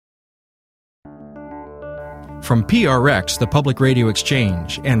From PRX, the Public Radio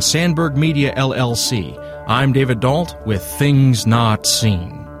Exchange, and Sandberg Media LLC, I'm David Dault with Things Not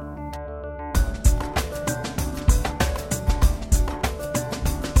Seen.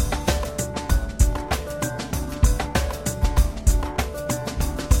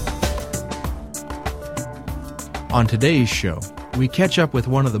 On today's show, we catch up with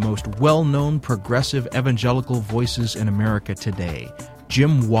one of the most well-known progressive evangelical voices in America today,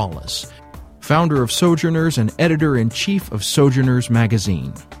 Jim Wallis, founder of Sojourners and editor-in-chief of Sojourners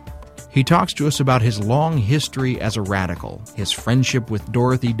magazine. He talks to us about his long history as a radical, his friendship with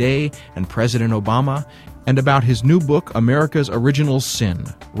Dorothy Day and President Obama, and about his new book, America's Original Sin: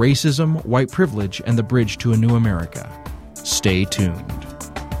 Racism, White Privilege, and the Bridge to a New America. Stay tuned.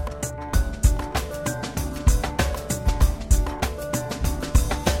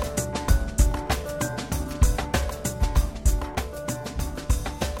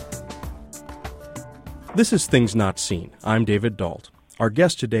 This is Things Not Seen. I'm David Dault. Our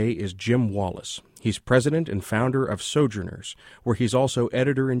guest today is Jim Wallis. He's president and founder of Sojourners, where he's also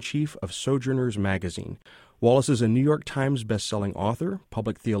editor-in-chief of Sojourners magazine. Wallis is a New York Times best-selling author,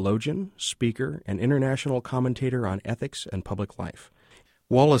 public theologian, speaker, and international commentator on ethics and public life.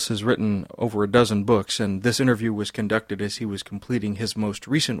 Wallis has written over a dozen books, and this interview was conducted as he was completing his most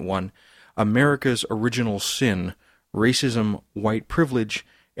recent one, America's Original Sin: Racism, White Privilege,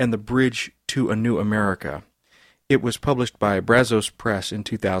 and the Bridge to a New America. It was published by Brazos Press in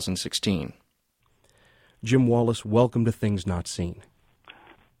 2016. Jim Wallis, welcome to Things Not Seen.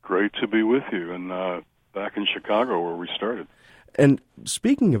 Great to be with you, and back in Chicago where we started. And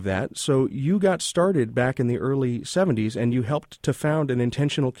speaking of that, so you got started back in the early 70s, and you helped to found an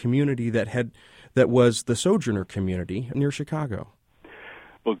intentional community that was the Sojourner community near Chicago.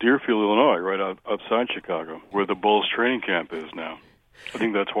 Well, Deerfield, Illinois, right outside Chicago, where the Bulls training camp is now. I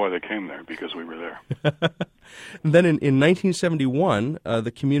think that's why they came there, because we were there. Then in 1971,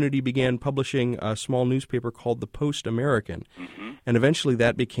 the community began publishing a small newspaper called the Post-American, and eventually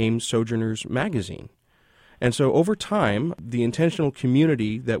that became Sojourners magazine. And so over time, the intentional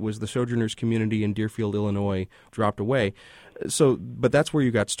community that was the Sojourners community in Deerfield, Illinois, dropped away. But that's where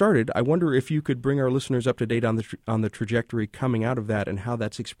you got started. I wonder if you could bring our listeners up to date on the trajectory coming out of that and how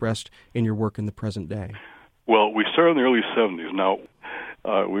that's expressed in your work in the present day. Well, we started in the early 70s. Now,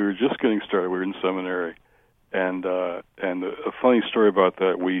 we were just getting started. We were in seminary, and a funny story about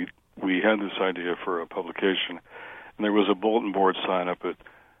that. We had this idea for a publication, and there was a bulletin board sign up at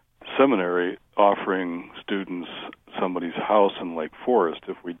seminary offering students somebody's house in Lake Forest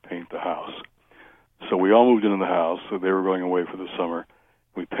if we'd paint the house. So we all moved into the house. So they were going away for the summer.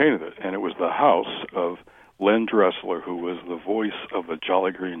 We painted it, and it was the house of Len Dressler, who was the voice of the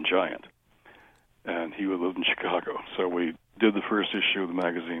Jolly Green Giant, and he lived in Chicago. So we did the first issue of the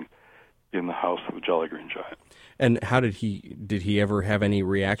magazine in the house of the Jolly Green Giant. And how did he ever have any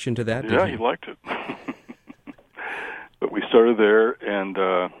reaction to that? Yeah, he liked it. But we started there,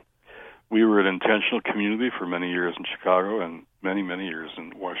 and we were an intentional community for many years in Chicago and many, many years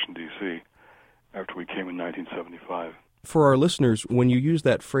in Washington, D.C., after we came in 1975. For our listeners, when you use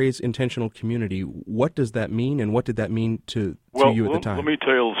that phrase intentional community, what does that mean, and what did that mean to you at the time? Let me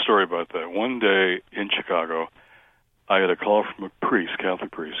tell you a little story about that. One day in Chicago, I had a call from a priest,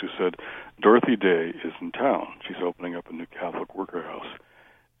 Catholic priest, who said, Dorothy Day is in town. She's opening up a new Catholic worker house,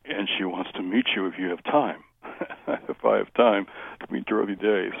 and she wants to meet you if you have time. If I have time to meet Dorothy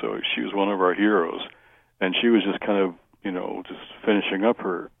Day. So she was one of our heroes, and she was just kind of, just finishing up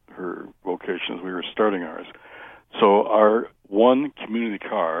her vocation as we were starting ours. So our one community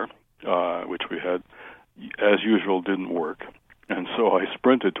car, which we had, as usual, didn't work. And so I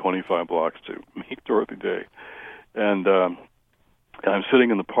sprinted 25 blocks to meet Dorothy Day. And I'm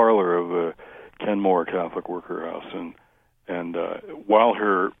sitting in the parlor of the Ken Moore Catholic Worker House. And while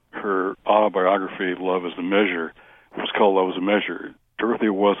her autobiography, Love is a Measure, was called Love is a Measure, Dorothy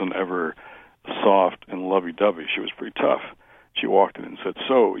wasn't ever soft and lovey-dovey. She was pretty tough. She walked in and said,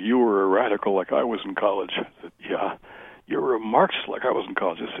 so you were a radical like I was in college? I said, yeah. You were a Marxist like I was in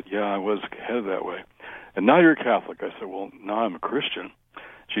college? I said, yeah, I was headed that way. And now you're a Catholic. I said, well, now I'm a Christian.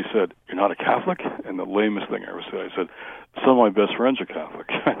 She said, you're not a Catholic? And the lamest thing I ever said, I said, some of my best friends are Catholic.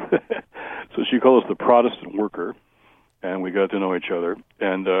 So she called us the Protestant Worker, and we got to know each other.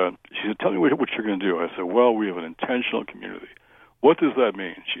 And she said, tell me what you're going to do. I said, well, we have an intentional community. What does that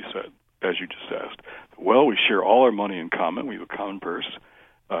mean? She said, as you just asked. Well, we share all our money in common. We have a common purse.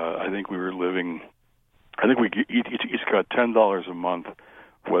 I think we each got $10 a month,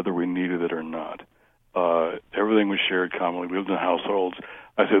 whether we needed it or not. Everything was shared commonly. We lived in households.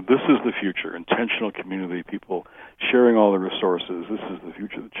 I said, this is the future, intentional community, people sharing all the resources. This is the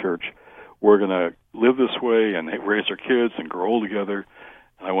future of the church. we're going to live this way and raise our kids and grow old together.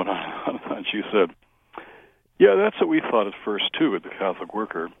 And I went on and on. She said, yeah, that's what we thought at first, too, at the Catholic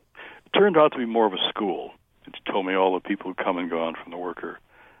Worker. It turned out to be more of a school. And she told me all the people who come and gone from the Worker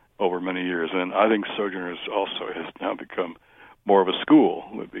over many years. And I think Sojourners also has now become more of a school.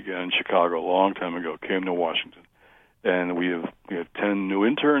 It began in Chicago a long time ago, came to Washington. And we have 10 new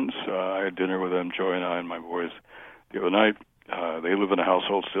interns. I had dinner with them, Joy and I and my boys, the other night. They live in a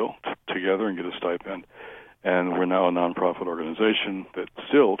household still together and get a stipend. And we're now a nonprofit organization that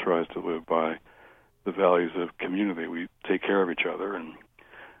still tries to live by the values of community. We take care of each other, and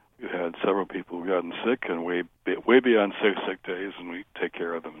we've had several people who've gotten sick and way beyond sick days, and we take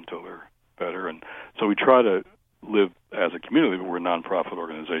care of them until they're better. And so we try to live as a community, but we're a nonprofit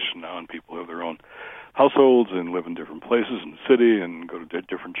organization now, and people have their own households and live in different places in the city and go to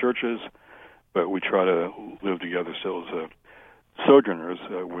different churches. But we try to live together still as Sojourners,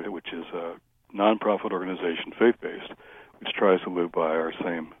 which is a nonprofit organization, faith-based, which tries to live by our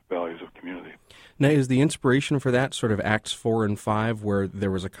same values of community. Now, is the inspiration for that sort of Acts 4 and 5, where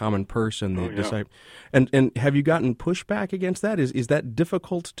there was a common person, the disciple? And have you gotten pushback against that? Is that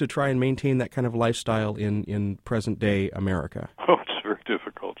difficult to try and maintain that kind of lifestyle in present-day America? Oh, it's very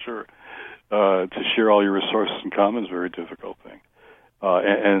difficult, sure. To share all your resources in common is a very difficult thing.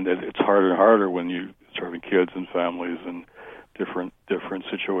 And it's harder and harder when you start having kids and families and different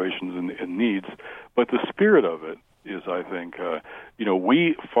situations and needs. But the spirit of it is, I think,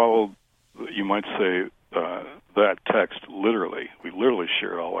 we followed, you might say, that text literally. We literally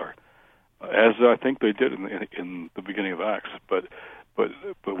shared all our, as I think they did in the beginning of Acts. But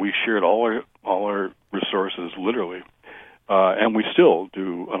we shared all our resources literally, and we still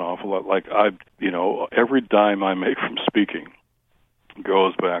do an awful lot. Like every dime I make from speaking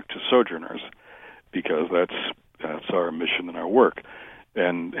goes back to Sojourners, because that's our mission and our work,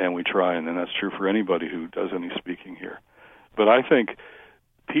 and we try, and that's true for anybody who does any speaking here. But I think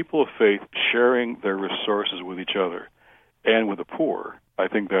people of faith sharing their resources with each other and with the poor, I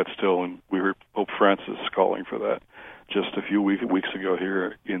think that's still, and we heard Pope Francis calling for that just a few weeks ago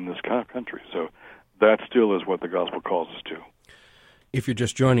here in this country. So that still is what the gospel calls us to. If you're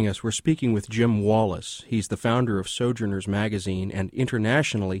just joining us, we're speaking with Jim Wallis. He's the founder of Sojourners magazine, and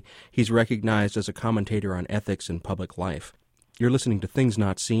internationally, he's recognized as a commentator on ethics and public life. You're listening to Things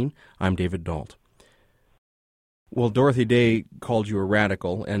Not Seen. I'm David Dalt. Well, Dorothy Day called you a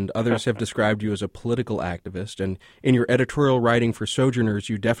radical, and others have described you as a political activist, and in your editorial writing for Sojourners,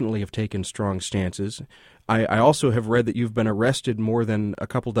 you definitely have taken strong stances. I also have read that you've been arrested more than a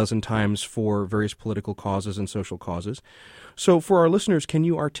couple dozen times for various political causes and social causes. So for our listeners, can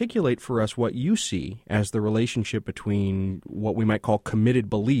you articulate for us what you see as the relationship between what we might call committed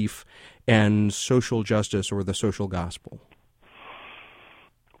belief and social justice or the social gospel?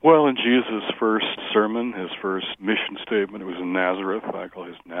 Well, in Jesus' first sermon, his first mission statement, it was in Nazareth. I call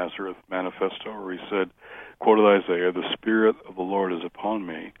his Nazareth Manifesto, where he said, quoted Isaiah, "The Spirit of the Lord is upon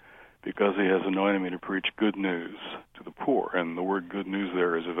me, because he has anointed me to preach good news to the poor." And the word good news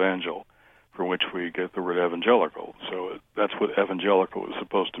there is evangel, from which we get the word evangelical. So that's what evangelical is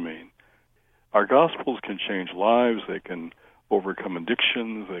supposed to mean. Our gospels can change lives. They can overcome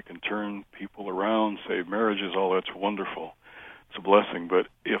addictions. They can turn people around, save marriages. All that's wonderful. It's a blessing. But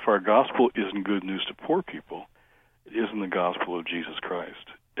if our gospel isn't good news to poor people, it isn't the gospel of Jesus Christ.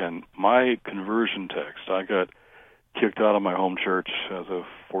 And my conversion text, I got kicked out of my home church as a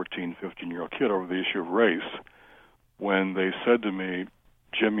 14, 15-year-old kid over the issue of race, when they said to me,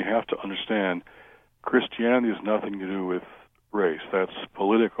 "Jim, you have to understand, Christianity has nothing to do with race. That's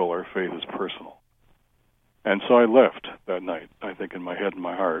political. Our faith is personal." And so I left that night, I think, in my head and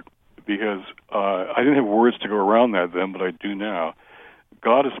my heart, because I didn't have words to go around that then, but I do now.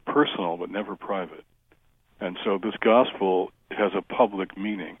 God is personal, but never private. And so this gospel has a public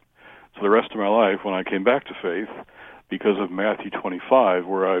meaning. So the rest of my life, when I came back to faith, because of Matthew 25,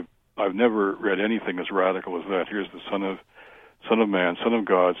 where I've never read anything as radical as that. Here's the Son of Man, Son of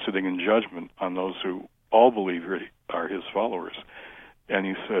God, sitting in judgment on those who all believe are his followers. And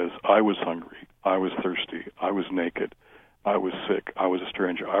he says, "I was hungry, I was thirsty, I was naked, I was sick, I was a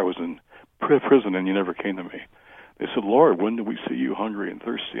stranger, I was in prison, and you never came to me." They said, "Lord, when did we see you hungry and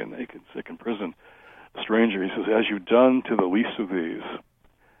thirsty and naked, sick, in prison, a stranger?" He says, "As you've done to the least of these,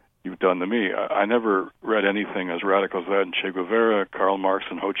 you've done to me." I never read anything as radical as that in Che Guevara, Karl Marx,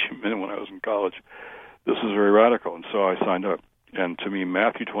 and Ho Chi Minh when I was in college. This is very radical, and so I signed up. And to me,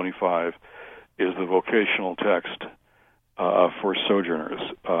 Matthew 25 is the vocational text for Sojourners.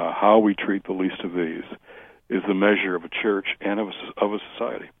 How we treat the least of these is the measure of a church and of a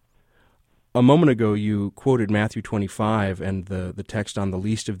society. A moment ago, you quoted Matthew 25 and the text on the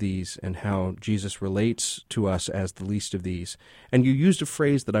least of these and how Jesus relates to us as the least of these. And you used a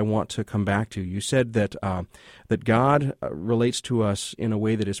phrase that I want to come back to. You said that that God relates to us in a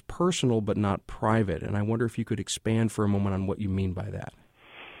way that is personal but not private. And I wonder if you could expand for a moment on what you mean by that.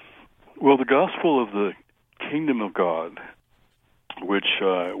 Well, the gospel of the kingdom of God, which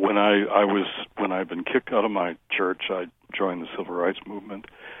when I'd been kicked out of my church, I joined the civil rights movement,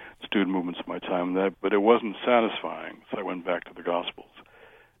 student movements of my time that, but it wasn't satisfying, so I went back to the Gospels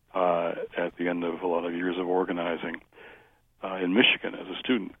at the end of a lot of years of organizing in Michigan as a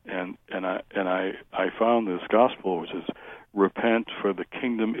student, and I found this gospel, which is repent, for the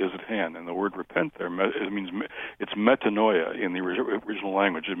kingdom is at hand. And the word repent there, it means, it's metanoia in the original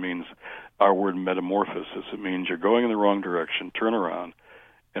language. It means our word metamorphosis. It means you're going in the wrong direction, turn around,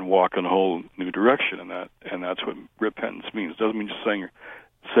 and walk in a whole new direction. And that's what repentance means. It doesn't mean just saying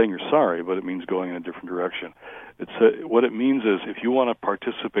you're sorry, but it means going in a different direction. What it means is, if you want to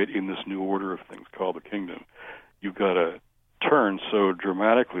participate in this new order of things called the kingdom, you've got to turn so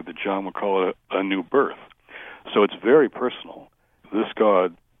dramatically that John would call it a new birth. So it's very personal. This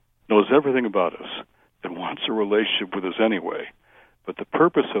God knows everything about us and wants a relationship with us anyway. But the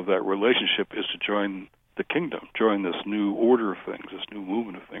purpose of that relationship is to join the kingdom, join this new order of things, this new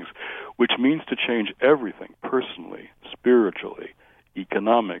movement of things, which means to change everything personally, spiritually,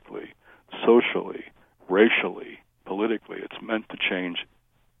 economically, socially, racially, politically. It's meant to change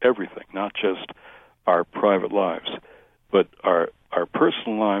everything, not just our private lives, but our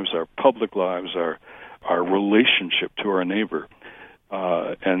personal lives, our public lives, our relationship to our neighbor,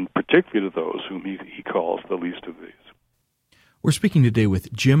 and particularly to those whom he calls the least of these. We're speaking today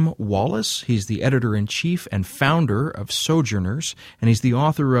with Jim Wallis. He's the editor-in-chief and founder of Sojourners, and he's the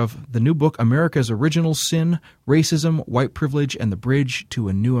author of the new book, America's Original Sin, Racism, White Privilege, and the Bridge to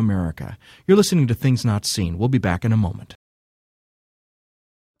a New America. You're listening to Things Not Seen. We'll be back in a moment.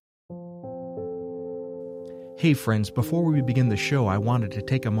 Hey friends, before we begin the show, I wanted to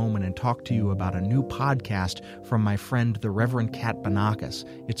take a moment and talk to you about a new podcast from my friend, the Reverend Kat Banakis.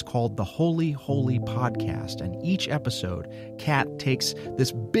 It's called the Holy Holy Podcast, and each episode, Kat takes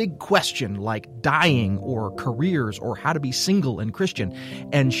this big question like dying or careers or how to be single and Christian,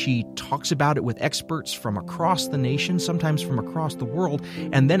 and she talks about it with experts from across the nation, sometimes from across the world,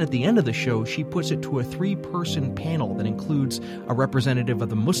 and then at the end of the show, she puts it to a 3-person panel that includes a representative of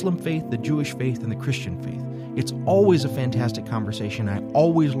the Muslim faith, the Jewish faith, and the Christian faith. It's always a fantastic conversation. I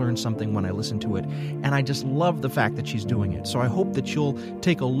always learn something when I listen to it, and I just love the fact that she's doing it. So I hope that you'll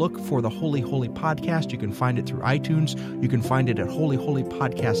take a look for the Holy Holy Podcast. You can find it through iTunes. You can find it at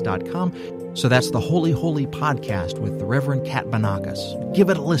holyholypodcast.com. So that's the Holy Holy Podcast with the Reverend Kat Banakis. Give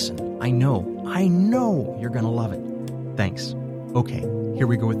it a listen. I know you're going to love it. Thanks. Okay, here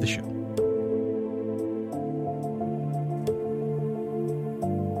we go with the show.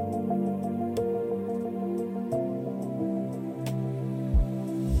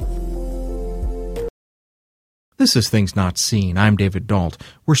 This is Things Not Seen. I'm David Dalt.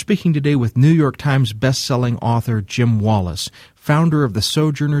 We're speaking today with New York Times bestselling author Jim Wallis, founder of the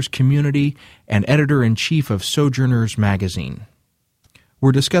Sojourners community and editor-in-chief of Sojourners magazine.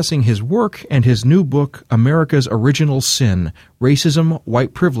 We're discussing his work and his new book, America's Original Sin, Racism,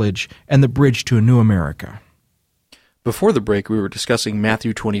 White Privilege, and the Bridge to a New America. Before the break, we were discussing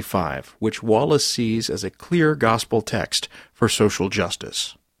Matthew 25, which Wallis sees as a clear gospel text for social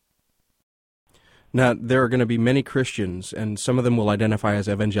justice. Now, there are going to be many Christians, and some of them will identify as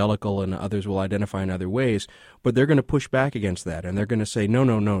evangelical and others will identify in other ways, but they're going to push back against that, and they're going to say,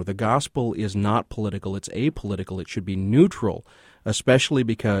 no, the gospel is not political, it's apolitical, it should be neutral, especially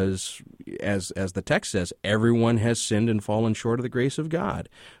because, as the text says, everyone has sinned and fallen short of the grace of God.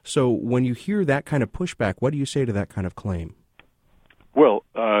 So when you hear that kind of pushback, what do you say to that kind of claim? Well,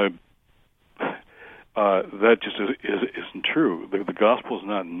 that just isn't true. The gospel is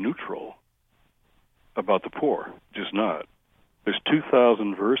not neutral about the poor, just not. There's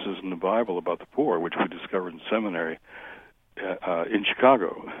 2,000 verses in the Bible about the poor, which we discovered in seminary in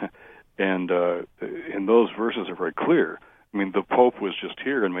Chicago, and those verses are very clear. I mean, the Pope was just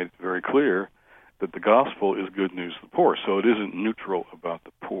here and made it very clear that the gospel is good news to the poor. So it isn't neutral about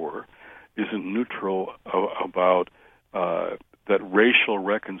the poor, isn't neutral about that racial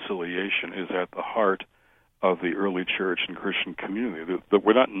reconciliation is at the heart of the early church and Christian community. That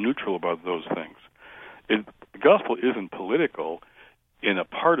we're not neutral about those things. The gospel isn't political in a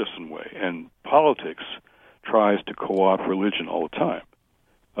partisan way, and politics tries to co-opt religion all the time.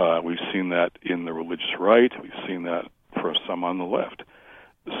 We've seen that in the religious right. We've seen that for some on the left.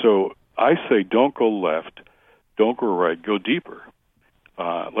 So I say don't go left, don't go right, go deeper.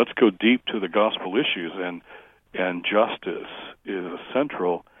 let's go deep to the gospel issues, and justice is a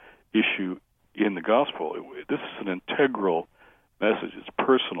central issue in the gospel. This is an integral message. It's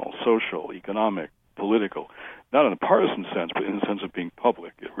personal, social, economic, political, not in a partisan sense, but in the sense of being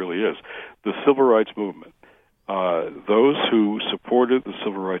public. It really is. The civil rights movement, those who supported the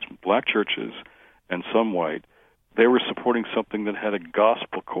civil rights, black churches and some white, they were supporting something that had a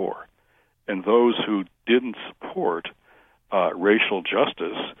gospel core. And those who didn't support racial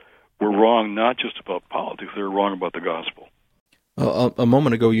justice were wrong not just about politics, they were wrong about the gospel. A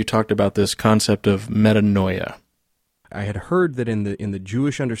moment ago you talked about this concept of metanoia. I had heard that in the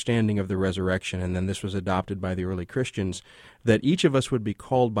Jewish understanding of the resurrection, and then this was adopted by the early Christians, that each of us would be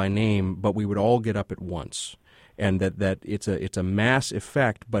called by name, but we would all get up at once. And that it's a mass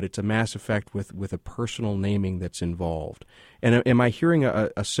effect, but it's a mass effect with a personal naming that's involved. And am I hearing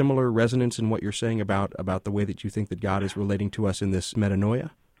a similar resonance in what you're saying about the way that you think that God is relating to us in this metanoia?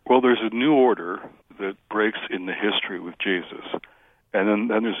 Well, there's a new order that breaks in the history with Jesus, and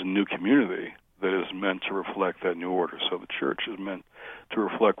then there's a new community that is meant to reflect that new order. So the church is meant to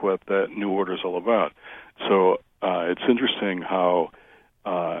reflect what that new order is all about. So it's interesting how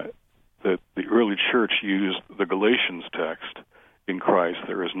that the early church used the Galatians text in Christ.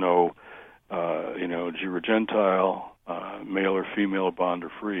 There is no, Jew or Gentile, male or female, bond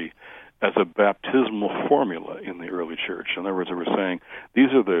or free, as a baptismal formula in the early church. In other words, they were saying these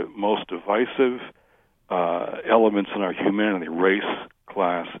are the most divisive elements in our humanity: race,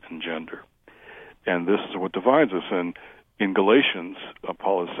 class, and gender. And this is what divides us. And in Galatians,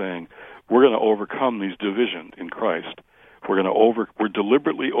 Paul is saying we're going to overcome these divisions in Christ. We're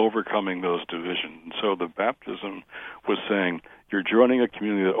deliberately overcoming those divisions. And so the baptism was saying you're joining a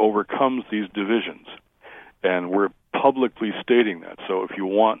community that overcomes these divisions, and we're publicly stating that. So if you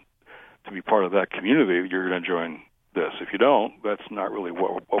want to be part of that community, you're going to join this. If you don't, that's not really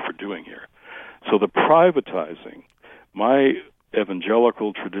what we're doing here. So the privatizing, my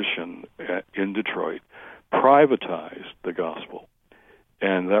evangelical tradition in Detroit privatized the gospel,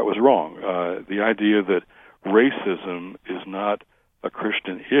 and that was wrong. The idea that racism is not a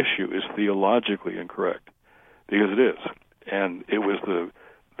Christian issue is theologically incorrect, because it is. And it was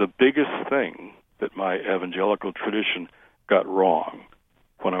the biggest thing that my evangelical tradition got wrong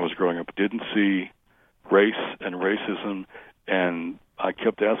when I was growing up. I didn't see race and racism, and I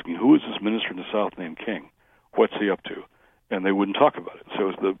kept asking, who is this minister in the South named King? What's he up to? And they wouldn't talk about it.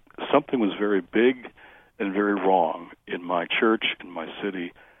 So something was very big and very wrong in my church, in my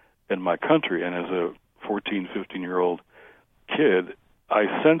city, in my country. And as a 14, 15-year-old kid, I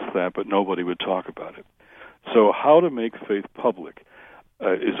sensed that, but nobody would talk about it. So how to make faith public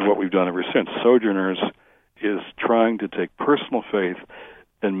is what we've done ever since. Sojourners is trying to take personal faith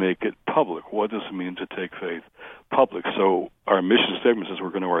and make it public. What does it mean to take faith public? So our mission statement says we're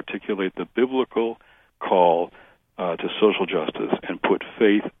going to articulate the biblical call to social justice and put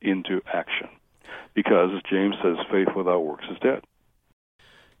faith into action. Because, as James says, faith without works is dead.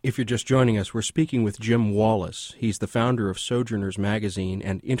 If you're just joining us, we're speaking with Jim Wallis. He's the founder of Sojourners magazine,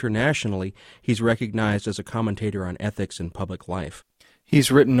 and internationally, he's recognized as a commentator on ethics and public life. He's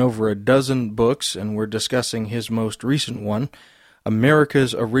written over a dozen books, and we're discussing his most recent one,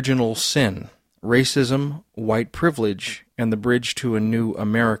 America's Original Sin: Racism, White Privilege, and the Bridge to a New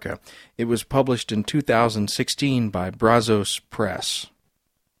America. It was published in 2016 by Brazos Press.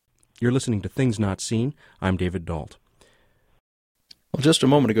 You're listening to Things Not Seen. I'm David Dalt. Well, just a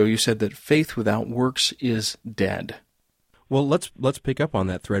moment ago you said that faith without works is dead. Well, let's pick up on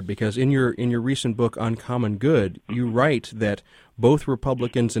that thread, because in your recent book, Uncommon Good, you write that both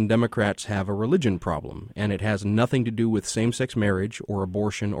Republicans and Democrats have a religion problem, and it has nothing to do with same-sex marriage or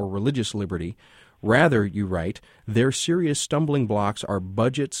abortion or religious liberty. Rather, you write, their serious stumbling blocks are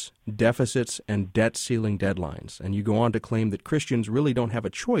budgets, deficits, and debt-ceiling deadlines. And you go on to claim that Christians really don't have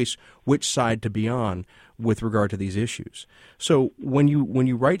a choice which side to be on with regard to these issues. So when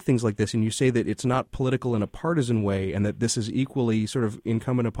you write things like this and you say that it's not political in a partisan way and that this is equally sort of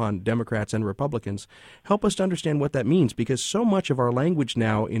incumbent upon Democrats and Republicans, help us to understand what that means, because so much of our language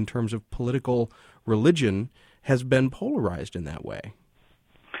now in terms of political religion has been polarized in that way.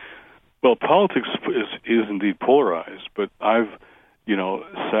 Well, politics is indeed polarized, but I've,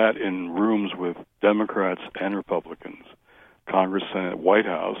 sat in rooms with Democrats and Republicans, Congress, Senate, White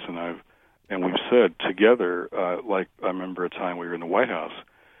House, and we've said together, like I remember a time we were in the White House,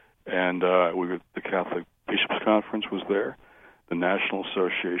 and the Catholic Bishops' Conference was there, the National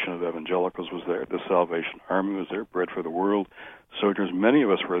Association of Evangelicals was there, the Salvation Army was there, Bread for the World, Sojourners. Many of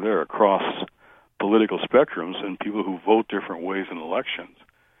us were there across political spectrums and people who vote different ways in elections.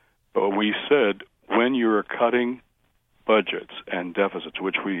 But we said, when you're cutting budgets and deficits,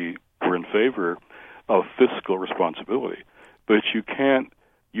 which we were in favor of fiscal responsibility. But you can't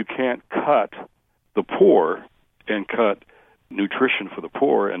cut the poor and cut nutrition for the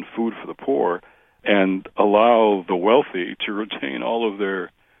poor and food for the poor and allow the wealthy to retain all of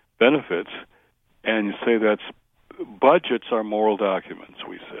their benefits. And you say budgets are moral documents,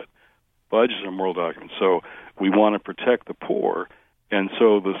 we said. Budgets are moral documents. So we want to protect the poor. And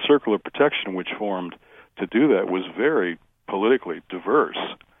so the circle of protection which formed to do that was very politically diverse.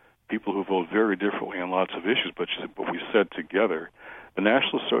 People who vote very differently on lots of issues, but we said together, the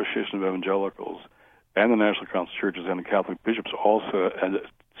National Association of Evangelicals and the National Council of Churches and the Catholic bishops also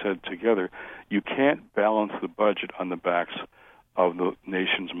said together, you can't balance the budget on the backs of the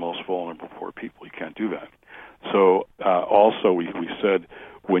nation's most vulnerable poor people. You can't do that. So also we said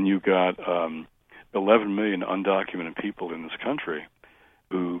when you got 11 million undocumented people in this country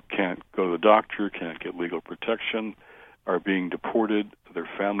who can't go to the doctor, can't get legal protection, are being deported, their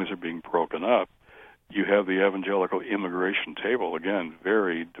families are being broken up, you have the evangelical immigration table, again,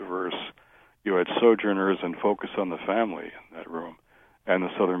 very diverse. You had Sojourners and Focus on the Family in that room, and the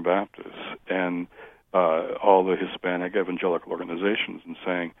Southern Baptists, and all the Hispanic evangelical organizations, and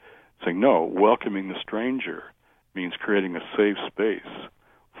saying, no, welcoming the stranger means creating a safe space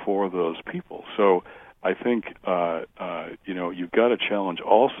for those people. So I think, you've got to challenge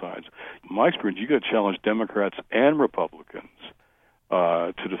all sides. In my experience, you've got to challenge Democrats and Republicans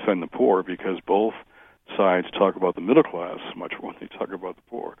to defend the poor, because both sides talk about the middle class much more than they talk about the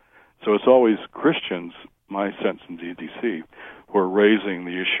poor. So it's always Christians, my sense in D.C., who are raising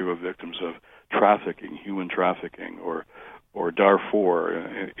the issue of victims of trafficking, human trafficking, or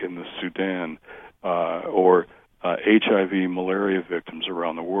Darfur in the Sudan, or HIV, malaria victims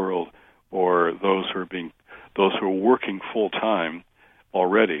around the world, or those who are working full time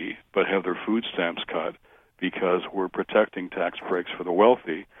already but have their food stamps cut because we're protecting tax breaks for the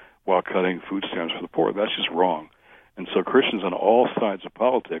wealthy while cutting food stamps for the poor. That's just wrong. And so Christians on all sides of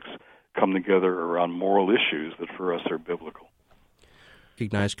politics come together around moral issues that for us are biblical.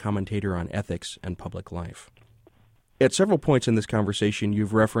 Recognized commentator on ethics and public life. At several points in this conversation,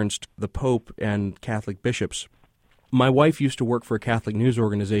 you've referenced the Pope and Catholic bishops. My wife used to work for a Catholic news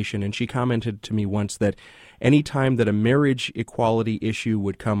organization, and she commented to me once that any time that a marriage equality issue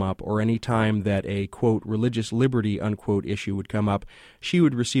would come up, or any time that a, quote, religious liberty, unquote, issue would come up, she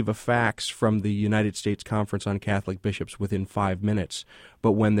would receive a fax from the United States Conference on Catholic Bishops within 5 minutes.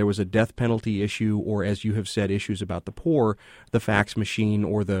 But when there was a death penalty issue, or as you have said, issues about the poor, the fax machine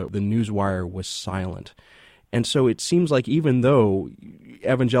or the newswire was silent. And so it seems like even though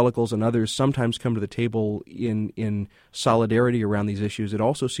evangelicals and others sometimes come to the table in solidarity around these issues, it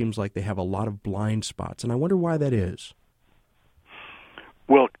also seems like they have a lot of blind spots. And I wonder why that is.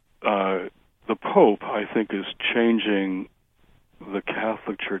 Well, the Pope, I think, is changing the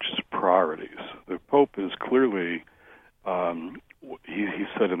Catholic Church's priorities. The Pope is clearly, he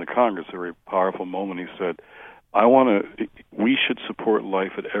said in the Congress, a very powerful moment, he said, we should support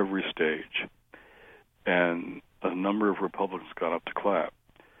life at every stage. And a number of Republicans got up to clap.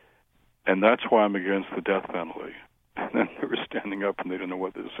 And that's why I'm against the death penalty. And then they were standing up and they didn't know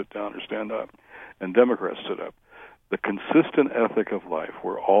whether to sit down or stand up. And Democrats stood up. The consistent ethic of life,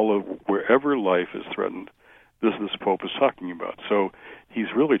 wherever life is threatened, this Pope is talking about. So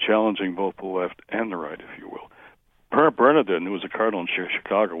he's really challenging both the left and the right, if you will. Bernardin, who was a cardinal in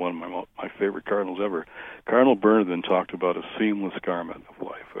Chicago, one of my favorite cardinals ever, Cardinal Bernardin talked about a seamless garment of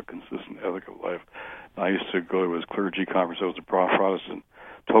life, a consistent ethic of life. I used to go to his clergy conference. I was a Protestant,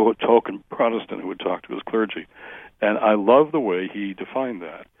 token Protestant who would talk to his clergy. And I love the way he defined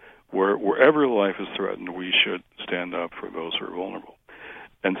that. Wherever life is threatened, we should stand up for those who are vulnerable.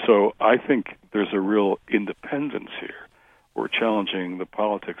 And so I think there's a real independence here. We're challenging the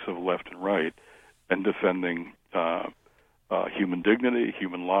politics of left and right and defending human dignity,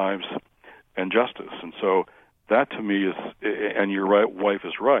 human lives, and justice. And so that to me is, and your wife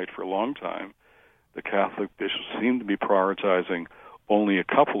is right, for a long time, the Catholic bishops seem to be prioritizing only a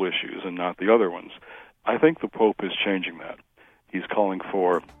couple issues and not the other ones. I think the Pope is changing that. He's calling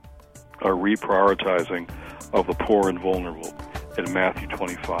for a reprioritizing of the poor and vulnerable in Matthew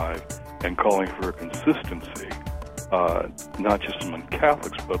 25 and calling for a consistency, not just among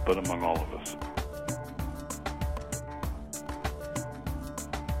Catholics, but among all of us.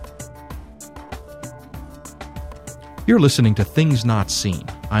 You're listening to Things Not Seen.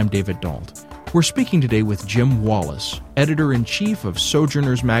 I'm David Dalt. We're speaking today with Jim Wallis, editor-in-chief of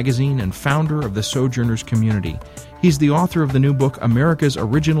Sojourners Magazine and founder of the Sojourners community. He's the author of the new book, America's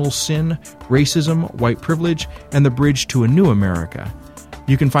Original Sin, Racism, White Privilege, and the Bridge to a New America.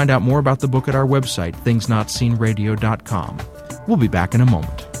 You can find out more about the book at our website, thingsnotseenradio.com. We'll be back in a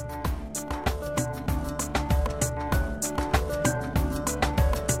moment.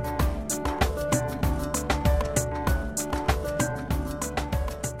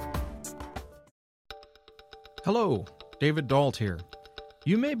 Hello, David Dault here.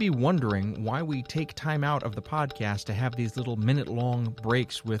 You may be wondering why we take time out of the podcast to have these little minute-long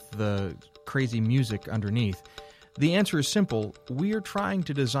breaks with the crazy music underneath. The answer is simple. We are trying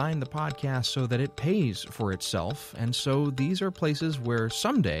to design the podcast so that it pays for itself, and so these are places where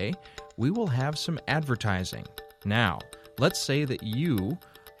someday we will have some advertising. Now, let's say that you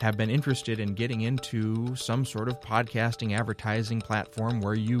have been interested in getting into some sort of podcasting advertising platform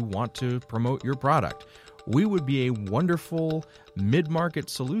where you want to promote your product. We would be a wonderful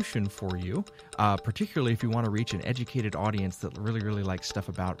mid-market solution for you, particularly if you want to reach an educated audience that really likes stuff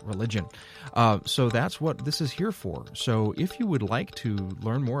about religion. So that's what this is here for. So if you would like to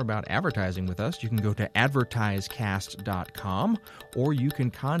learn more about advertising with us, you can go to advertisecast.com, or you can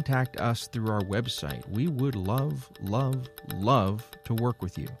contact us through our website. We would love to work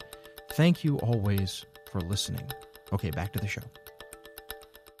with you. Thank you always for listening. Okay, back to the show.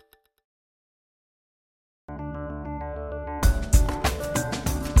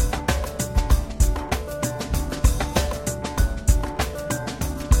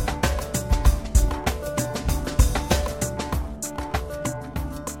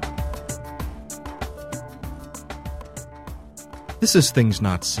 This is Things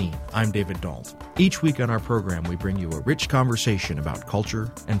Not Seen. I'm David Dault. Each week on our program, we bring you a rich conversation about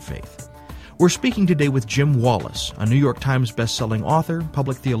culture and faith. We're speaking today with Jim Wallis, a New York Times bestselling author,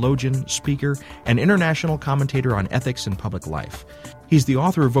 public theologian, speaker, and international commentator on ethics and public life. He's the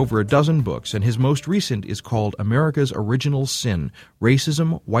author of over a dozen books, and his most recent is called America's Original Sin: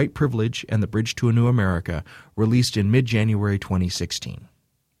 Racism, White Privilege, and the Bridge to a New America, released in mid-January 2016.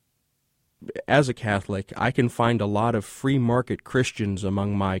 As a Catholic, I can find a lot of free market Christians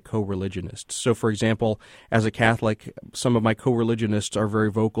among my co-religionists. So, for example, as a Catholic, some of my co-religionists are very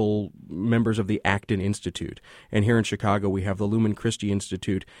vocal members of the Acton Institute. And here in Chicago, we have the Lumen Christi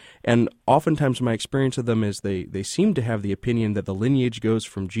Institute. And oftentimes my experience of them is they seem to have the opinion that the lineage goes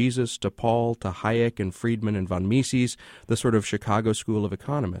from Jesus to Paul to Hayek and Friedman and von Mises, the sort of Chicago School of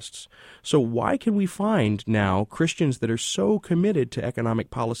Economists. So why can we find now Christians that are so committed to economic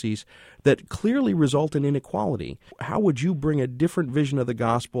policies that clearly result in inequality? How would you bring a different vision of the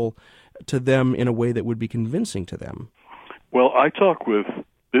gospel to them in a way that would be convincing to them? Well, I talk with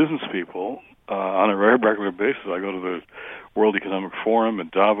business people on a very regular basis. I go to the World Economic Forum in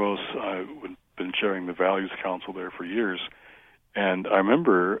Davos. I've been chairing the Values Council there for years. And I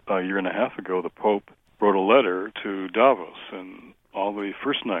remember a year and a half ago, the Pope wrote a letter to Davos. And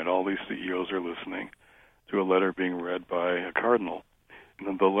first night, all these CEOs are listening to a letter being read by a cardinal.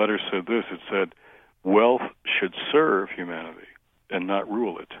 And the letter said this. It said, wealth should serve humanity and not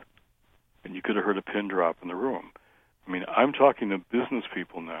rule it. And you could have heard a pin drop in the room. I mean, I'm talking to business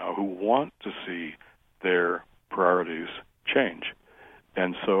people now who want to see their priorities change.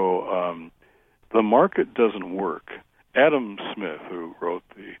 And so the market doesn't work. Adam Smith, who wrote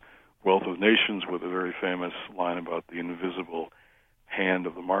The Wealth of Nations with a very famous line about the invisible hand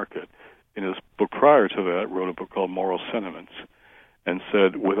of the market, in his book prior to that, wrote a book called Moral Sentiments, and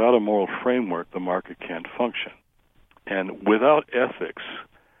said, without a moral framework, the market can't function. And without ethics,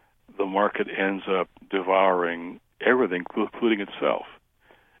 the market ends up devouring everything, including itself.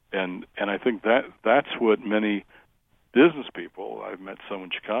 And I think that's what many business people, I've met some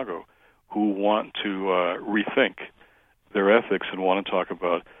in Chicago, who want to rethink their ethics and want to talk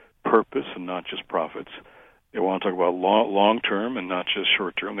about purpose and not just profits. They want to talk about long-term and not just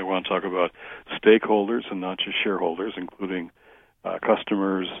short-term. They want to talk about stakeholders and not just shareholders, including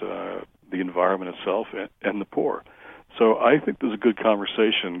customers, the environment itself, and the poor. So I think there's a good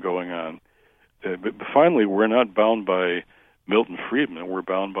conversation going on. But finally, we're not bound by Milton Friedman. We're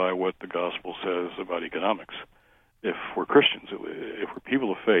bound by what the gospel says about economics. If we're Christians, if we're people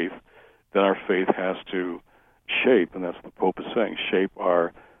of faith, then our faith has to shape, and that's what the Pope is saying, shape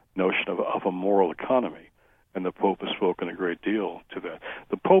our notion of a moral economy. And the Pope has spoken a great deal to that.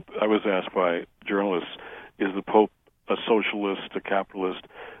 The Pope, I was asked by journalists, is the Pope a socialist, a capitalist?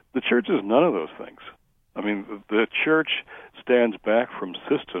 The Church is none of those things. I mean, the Church stands back from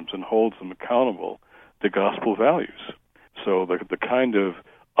systems and holds them accountable to gospel values. So the kind of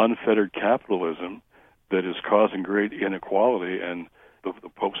unfettered capitalism that is causing great inequality, and the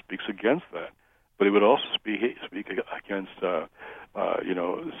Pope speaks against that. But he would also speak against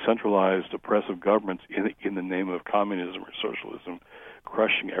centralized oppressive governments in the name of communism or socialism,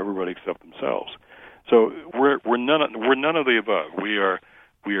 crushing everybody except themselves. So we're none of the above. We are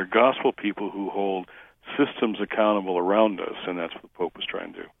We are gospel people who hold systems accountable around us, and that's what the Pope was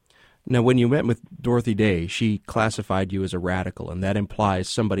trying to do. Now, when you met with Dorothy Day, she classified you as a radical, and that implies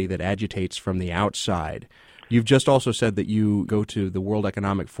somebody that agitates from the outside. You've just also said that you go to the World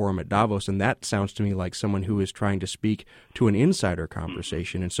Economic Forum at Davos, and that sounds to me like someone who is trying to speak to an insider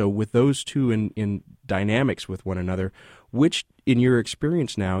conversation. And so with those two in dynamics with one another, which, in your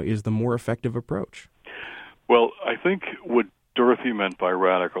experience now, is the more effective approach? Well, I think what Dorothy meant by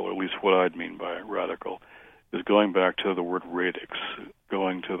radical, or at least what I'd mean by radical, is going back to the word radix,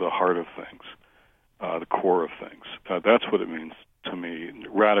 going to the heart of things, the core of things. That's what it means to me.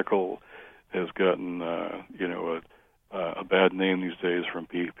 Radical has gotten, a bad name these days from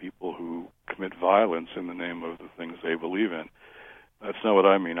people who commit violence in the name of the things they believe in. That's not what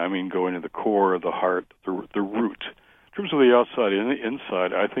I mean. I mean going to the core, the heart, the root. In terms of the outside and the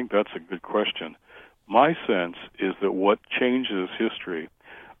inside, I think that's a good question. My sense is that what changes history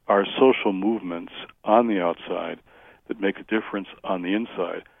are social movements on the outside that make a difference on the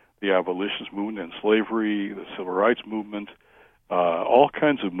inside. The abolitionist movement and slavery, the civil rights movement, all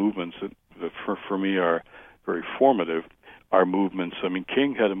kinds of movements that for me are very formative are movements. I mean,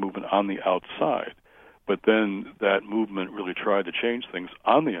 King had a movement on the outside, but then that movement really tried to change things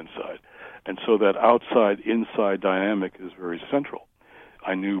on the inside. And so that outside-inside dynamic is very central.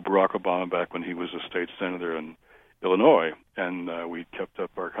 I knew Barack Obama back when he was a state senator in Illinois, and we kept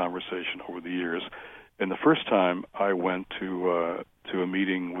up our conversation over the years. And the first time I went to a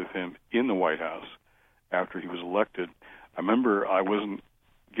meeting with him in the White House after he was elected, I remember I wasn't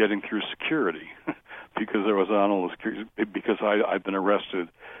getting through security because there was on all the security, because I'd been arrested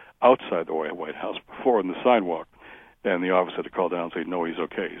outside the White House before on the sidewalk, and the officer had to call down and say, no, he's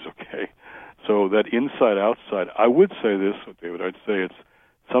okay. So that inside-outside, I would say this, David, I'd say it's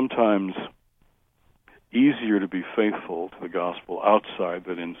sometimes easier to be faithful to the gospel outside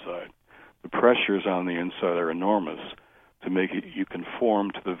than inside. The pressures on the inside are enormous to make it you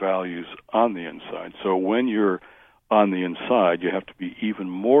conform to the values on the inside. So when you're on the inside, you have to be even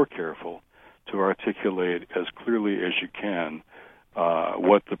more careful to articulate as clearly as you can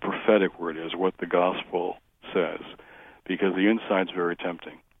what the prophetic word is, what the gospel says, because the inside's very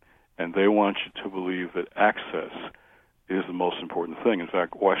tempting. And they want you to believe that access is the most important thing. In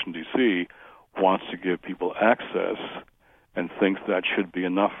fact, Washington, D.C. wants to give people access and thinks that should be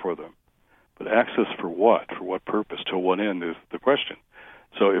enough for them. But access for what? For what purpose? To what end is the question.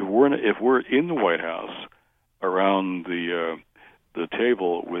 So if we're in the White House around the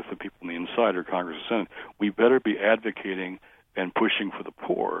table with the people on the inside or Congress or Senate, we better be advocating and pushing for the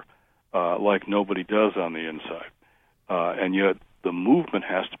poor like nobody does on the inside. And yet the movement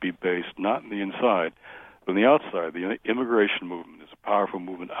has to be based not in the inside, but on the outside. The immigration movement is a powerful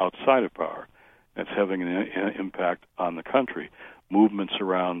movement outside of power. That's having an impact on the country. Movements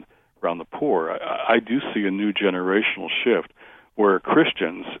around the poor. I do see a new generational shift where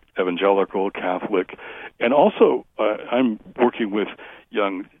Christians, evangelical, Catholic, and also I'm working with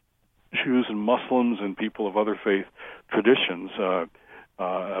young Jews and Muslims and people of other faith traditions. I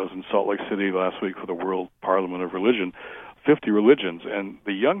was in Salt Lake City last week for the World Parliament of Religion, 50 religions, and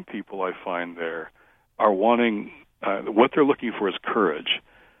the young people I find there are wanting, what they're looking for is courage.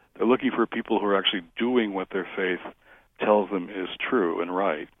 They're looking for people who are actually doing what their faith tells them is true and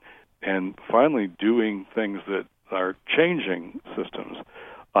right, and finally doing things that are changing systems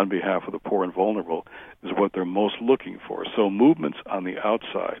on behalf of the poor and vulnerable is what they're most looking for. So movements on the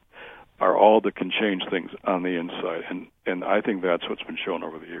outside are all that can change things on the inside, and I think that's what's been shown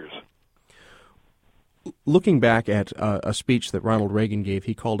over the years. Looking back at a speech that Ronald Reagan gave,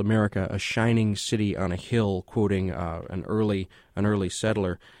 he called America a shining city on a hill, quoting an early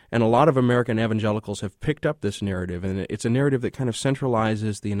settler. And a lot of American evangelicals have picked up this narrative, and it's a narrative that kind of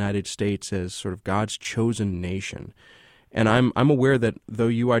centralizes the United States as sort of God's chosen nation. And I'm aware that though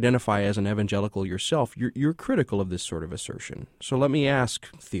you identify as an evangelical yourself, you're critical of this sort of assertion. So let me ask,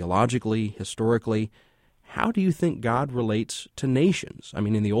 theologically, historically, how do you think God relates to nations? I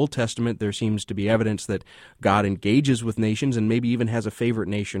mean, in the Old Testament, there seems to be evidence that God engages with nations and maybe even has a favorite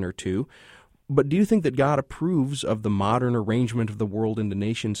nation or two. But do you think that God approves of the modern arrangement of the world into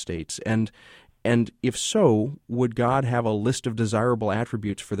nation states? And if so, would God have a list of desirable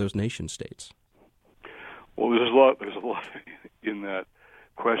attributes for those nation states? Well, there's a lot in that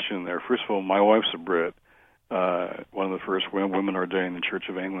question there. First of all, my wife's a Brit, one of the first women ordained in the Church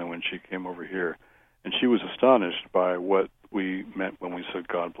of England when she came over here. And she was astonished by what we meant when we said,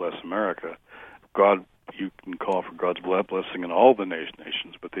 God bless America. God, you can call for God's blessing in all the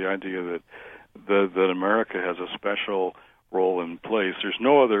nations, but the idea that America has a special role in place. There's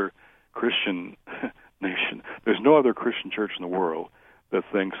no other Christian nation, there's no other Christian church in the world that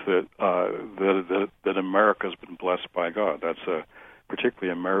thinks that that America's been blessed by God. That's a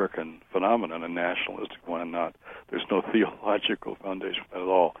particularly American phenomenon, a nationalistic one, and not. There's no theological foundation for that at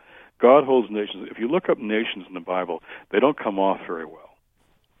all. God holds nations. If you look up nations in the Bible, they don't come off very well.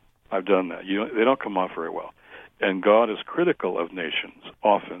 I've done that. They don't come off very well. And God is critical of nations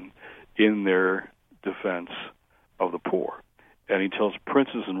often in their defense of the poor. And he tells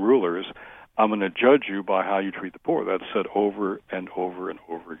princes and rulers, I'm going to judge you by how you treat the poor. That's said over and over and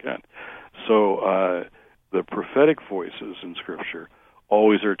over again. So the prophetic voices in Scripture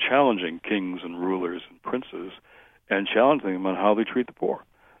always are challenging kings and rulers and princes and challenging them on how they treat the poor.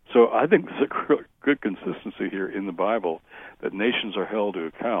 So I think there's a good consistency here in the Bible that nations are held to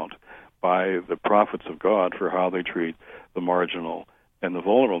account by the prophets of God for how they treat the marginal and the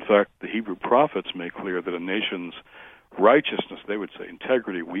vulnerable. In fact, the Hebrew prophets make clear that a nation's righteousness, they would say,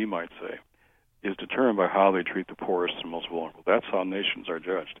 integrity, we might say, is determined by how they treat the poorest and most vulnerable. That's how nations are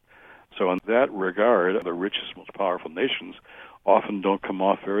judged. So in that regard, the richest, most powerful nations often don't come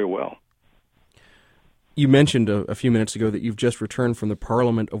off very well. You mentioned a few minutes ago that you've just returned from the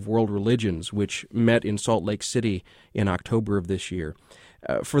Parliament of World Religions, which met in Salt Lake City in October of this year.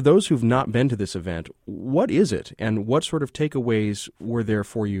 For those who've not been to this event, what is it, and what sort of takeaways were there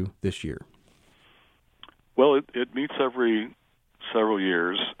for you this year? Well, it meets every several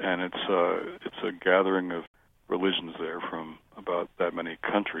years, and it's a gathering of religions there from about that many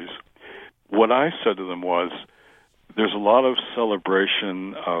countries. What I said to them was, there's a lot of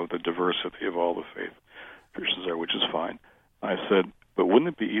celebration of the diversity of all the faith traditions there, which is fine. I said, but wouldn't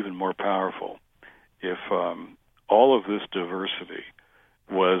it be even more powerful if all of this diversity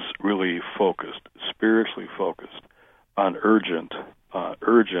was really focused, spiritually focused, on urgent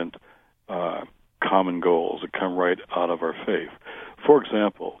common goals that come right out of our faith? For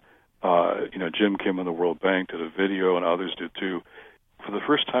example, Jim Kim of the World Bank did a video, and others did too, for the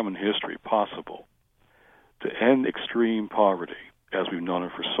first time in history possible to end extreme poverty as we've known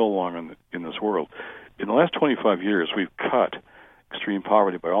it for so long in this world. In the last 25 years, we've cut extreme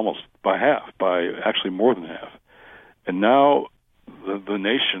poverty by half, by actually more than half. And now the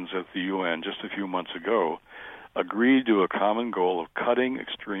nations at the UN just a few months ago agreed to a common goal of cutting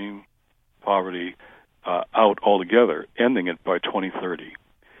extreme poverty out altogether, ending it by 2030.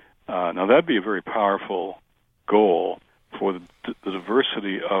 Now that'd be a very powerful goal for the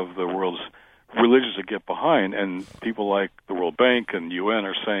diversity of the world's religions to get behind, and people like the World Bank and UN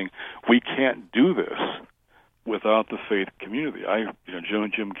are saying we can't do this without the faith community.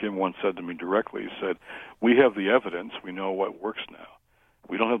 Jim Kim once said to me directly, he said, we have the evidence, we know what works now.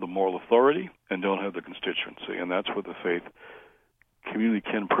 We don't have the moral authority and don't have the constituency, and that's what the faith community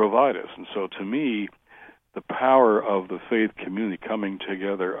can provide us. And so to me, the power of the faith community coming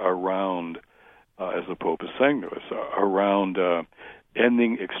together around, as the Pope is saying to us, around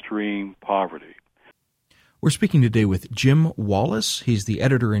ending extreme poverty. We're speaking today with Jim Wallis. He's the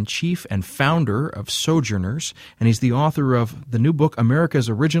editor-in-chief and founder of Sojourners, and he's the author of the new book, America's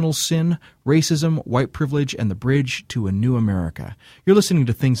Original Sin, Racism, White Privilege, and the Bridge to a New America. You're listening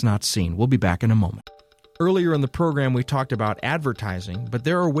to Things Not Seen. We'll be back in a moment. Earlier in the program, we talked about advertising, but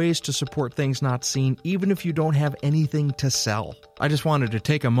there are ways to support Things Not Seen even if you don't have anything to sell. I just wanted to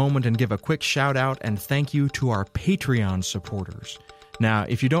take a moment and give a quick shout-out and thank you to our Patreon supporters. Now,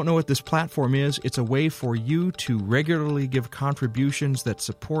 if you don't know what this platform is, it's a way for you to regularly give contributions that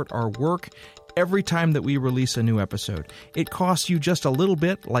support our work every time that we release a new episode. It costs you just a little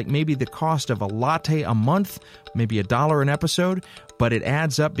bit, like maybe the cost of a latte a month, maybe $1 an episode, but it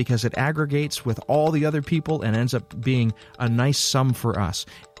adds up because it aggregates with all the other people and ends up being a nice sum for us.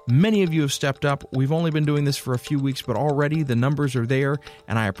 Many of you have stepped up. We've only been doing this for a few weeks, but already the numbers are there,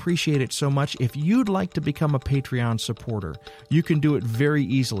 and I appreciate it so much. If you'd like to become a Patreon supporter, you can do it very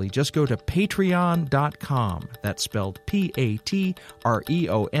easily. Just go to patreon.com. That's spelled Patreon,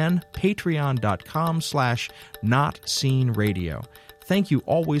 patreon.com/notseenradio. Thank you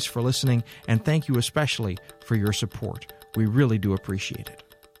always for listening, and thank you especially for your support. We really do appreciate it.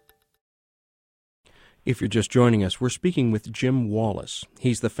 If you're just joining us, we're speaking with Jim Wallis.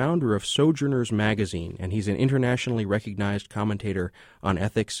 He's the founder of Sojourners magazine, and he's an internationally recognized commentator on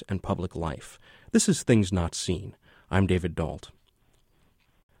ethics and public life. This is Things Not Seen. I'm David Dalt.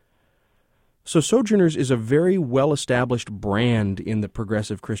 So Sojourners is a very well-established brand in the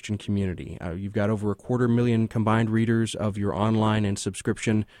progressive Christian community. You've got over 250,000 combined readers of your online and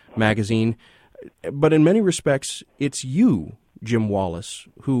subscription magazine. But in many respects, it's you, Jim Wallis,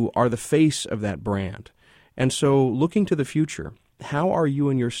 who are the face of that brand. And so, looking to the future, how are you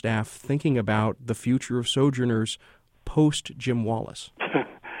and your staff thinking about the future of Sojourners post-Jim Wallis?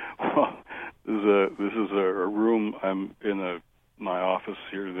 Well, this is a room. I'm in a my office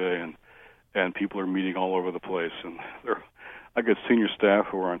here today, and people are meeting all over the place. And I got senior staff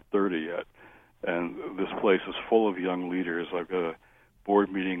who aren't 30 yet, and this place is full of young leaders. I've got a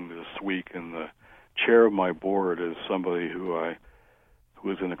board meeting this week, and the chair of my board is somebody who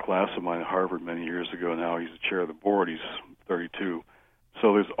was in a class of mine at Harvard many years ago. Now he's the chair of the board. He's 32.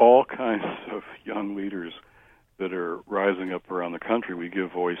 So there's all kinds of young leaders that are rising up around the country. We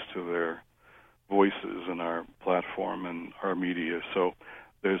give voice to their voices in our platform and our media. So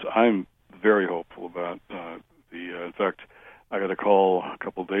I'm very hopeful about in fact, I got a call a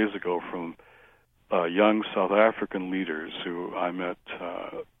couple of days ago from young South African leaders who I met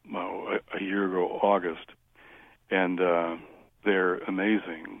a year ago, August, and they're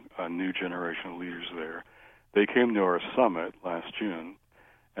amazing new generation of leaders there. They came to our summit last June,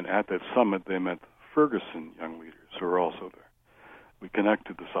 and at that summit they met Ferguson young leaders who are also there. We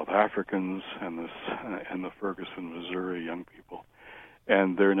connected the South Africans and the Ferguson, Missouri young people,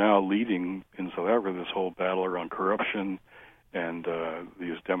 and they're now leading in South Africa this whole battle around corruption and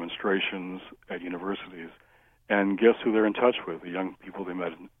these demonstrations at universities. And guess who they're in touch with? The young people they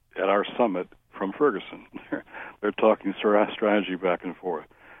met at our summit from Ferguson. They're talking strategy back and forth.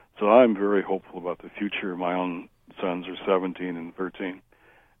 So I'm very hopeful about the future. My own sons are 17 and 13,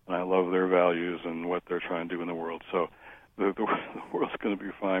 and I love their values and what they're trying to do in the world. So the world's going to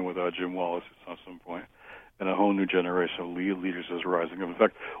be fine without Jim Wallis at some point, and a whole new generation of leaders is rising up. In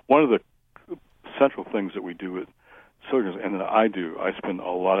fact, one of the central things that we do at Sojourners, and that I spend a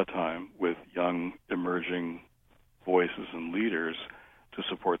lot of time with young, emerging voices and leaders to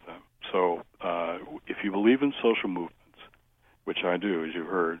support them. So if you believe in social movements, which I do, as you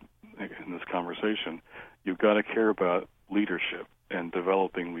heard in this conversation, you've got to care about leadership and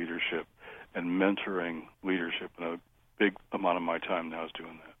developing leadership and mentoring leadership. And a big amount of my time now is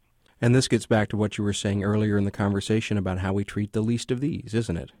doing that. And this gets back to what you were saying earlier in the conversation about how we treat the least of these,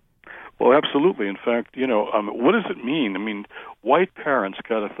 isn't it? Well, absolutely. In fact, what does it mean? I mean, white parents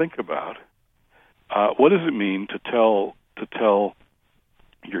got to think about what does it mean to tell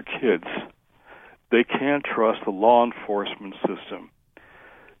your kids they can't trust the law enforcement system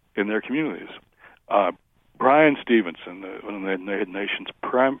in their communities. Brian Stevenson, one of the nation's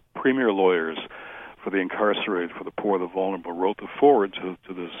premier lawyers for the incarcerated, for the poor, the vulnerable, wrote the foreword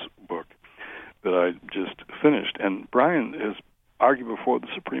to this book that I just finished. And Brian has argued before the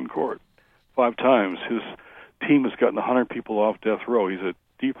Supreme Court 5 times. His team has gotten 100 people off death row. He's a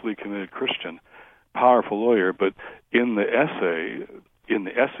deeply committed Christian, powerful lawyer. But in the essay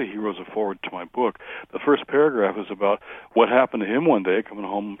he wrote a foreword to my book. The first paragraph is about what happened to him one day coming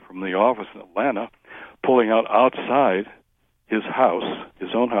home from the office in Atlanta, pulling out outside his house, his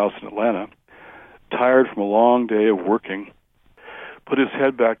own house in Atlanta, tired from a long day of working, put his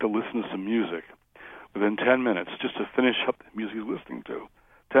head back to listen to some music. Within 10 minutes, just to finish up the music he's listening to,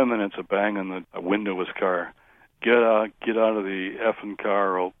 10 minutes of bang on the window of his car. Get out of the effing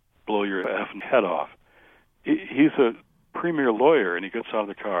car or I'll blow your effing head off. He's a premier lawyer, and he gets out of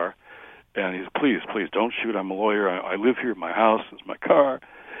the car, and he's, please, don't shoot. I'm a lawyer. I live here. My house is my car.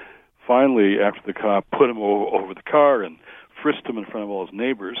 Finally, after the cop put him over the car and frisked him in front of all his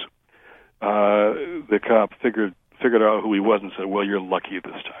neighbors, the cop figured out who he was and said, well, you're lucky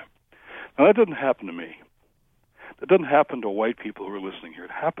this time. Now, that doesn't happen to me. That doesn't happen to white people who are listening here.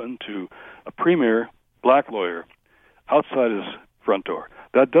 It happened to a premier black lawyer outside his front door.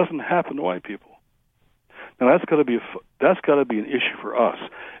 That doesn't happen to white people. Now, that's got to be an issue for us,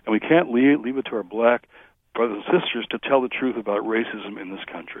 and we can't leave it to our black brothers and sisters to tell the truth about racism in this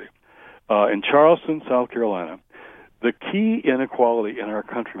country. In Charleston, South Carolina, the key inequality in our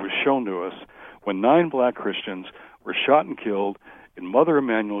country was shown to us when 9 black Christians were shot and killed in Mother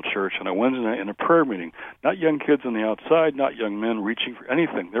Emanuel Church on a Wednesday night in a prayer meeting. Not young kids on the outside, not young men reaching for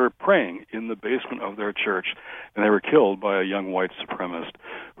anything. They were praying in the basement of their church, and they were killed by a young white supremacist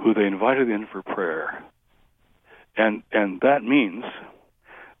who they invited in for prayer. And that means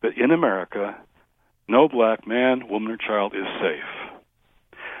that in America, no black man, woman, or child is safe.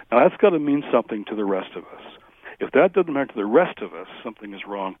 Now, that's got to mean something to the rest of us. If that doesn't matter to the rest of us, something is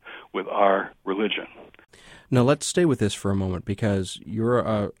wrong with our religion. Now, let's stay with this for a moment, because you're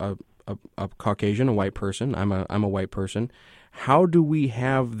a Caucasian, a white person. I'm a white person. How do we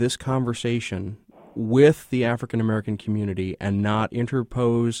have this conversation with the African American community and not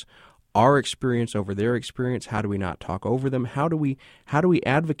interpose our experience over their experience? How do we not talk over them? How do we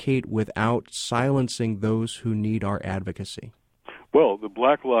advocate without silencing those who need our advocacy? Well, the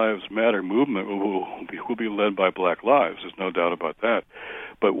Black Lives Matter movement will be led by Black lives. There's no doubt about that.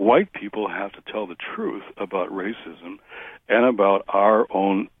 But white people have to tell the truth about racism and about our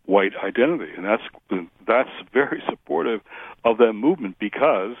own white identity. And that's very supportive of that movement,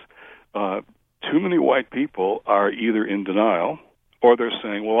 because too many white people are either in denial or they're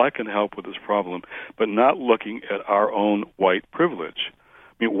saying, well, I can help with this problem, but not looking at our own white privilege.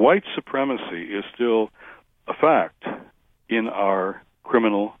 I mean, white supremacy is still a fact in our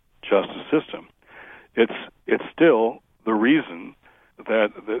criminal justice system. It's still the reason that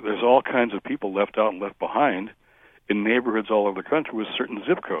there's all kinds of people left out and left behind in neighborhoods all over the country with certain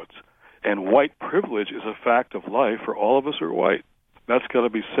zip codes. And white privilege is a fact of life for all of us who are white. That's got to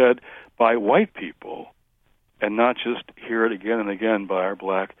be said by white people and not just hear it again and again by our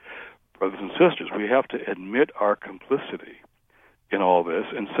black brothers and sisters. We have to admit our complicity in all this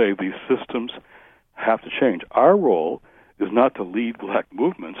and say these systems have to change. Our role is not to lead black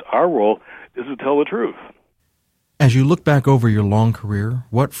movements. Our role is to tell the truth. As you look back over your long career,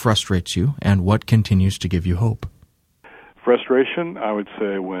 what frustrates you and what continues to give you hope? Frustration, I would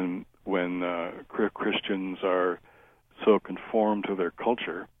say, when Christians are so conformed to their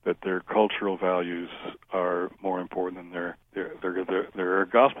culture that their cultural values are more important than their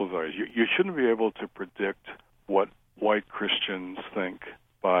gospel values. You shouldn't be able to predict what white Christians think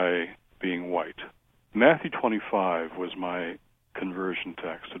by being white. Matthew 25 was my conversion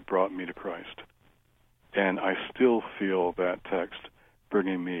text. It brought me to Christ. And I still feel that text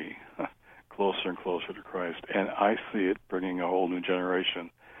bringing me closer and closer to Christ. And I see it bringing a whole new generation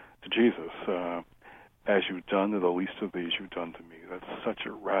to Jesus. As you've done to the least of these, you've done to me. That's such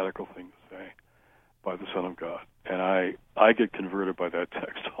a radical thing to say by the Son of God. And I get converted by that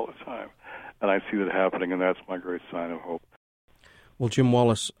text all the time. And I see that happening, and that's my great sign of hope. Well, Jim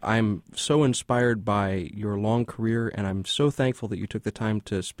Wallis, I'm so inspired by your long career, and I'm so thankful that you took the time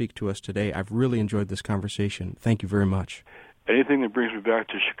to speak to us today. I've really enjoyed this conversation. Thank you very much. Anything that brings me back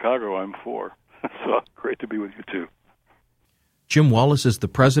to Chicago, I'm for. So great to be with you, too. Jim Wallis is the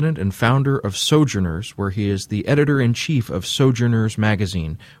president and founder of Sojourners, where he is the editor-in-chief of Sojourners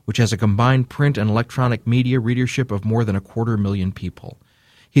magazine, which has a combined print and electronic media readership of more than 250,000 people.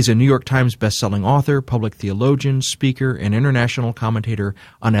 He's a New York Times bestselling author, public theologian, speaker, and international commentator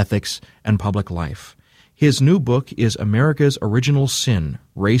on ethics and public life. His new book is America's Original Sin,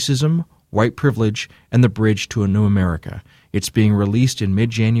 Racism, White Privilege, and the Bridge to a New America. It's being released in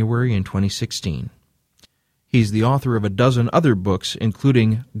mid-January in 2016. He's the author of a dozen other books,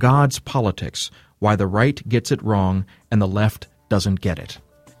 including God's Politics, Why the Right Gets It Wrong and the Left Doesn't Get It.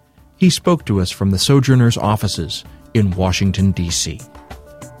 He spoke to us from the Sojourners' offices in Washington, D.C.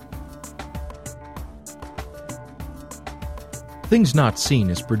 Things Not Seen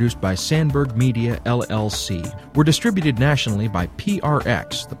is produced by Sandberg Media, LLC. We're distributed nationally by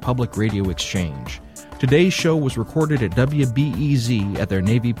PRX, the Public Radio Exchange. Today's show was recorded at WBEZ at their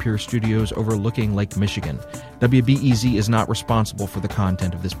Navy Pier studios overlooking Lake Michigan. WBEZ is not responsible for the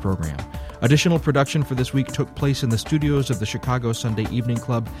content of this program. Additional production for this week took place in the studios of the Chicago Sunday Evening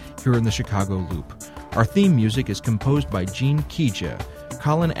Club here in the Chicago Loop. Our theme music is composed by Gene Kija.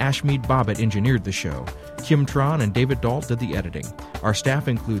 Colin Ashmead Bobbitt engineered the show. Kim Tron and David Dault did the editing. Our staff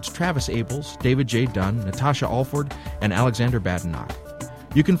includes Travis Abels, David J. Dunn, Natasha Alford, and Alexander Badenoch.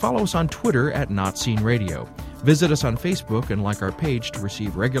 You can follow us on Twitter at Not Seen Radio. Visit us on Facebook and like our page to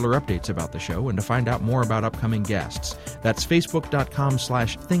receive regular updates about the show and to find out more about upcoming guests. That's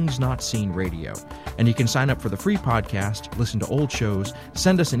facebook.com/Things Not Seen Radio. And you can sign up for the free podcast, listen to old shows,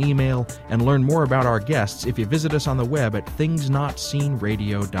 send us an email, and learn more about our guests if you visit us on the web at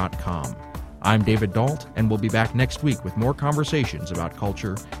thingsnotseenradio.com. I'm David Dault, and we'll be back next week with more conversations about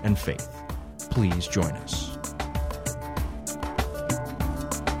culture and faith. Please join us.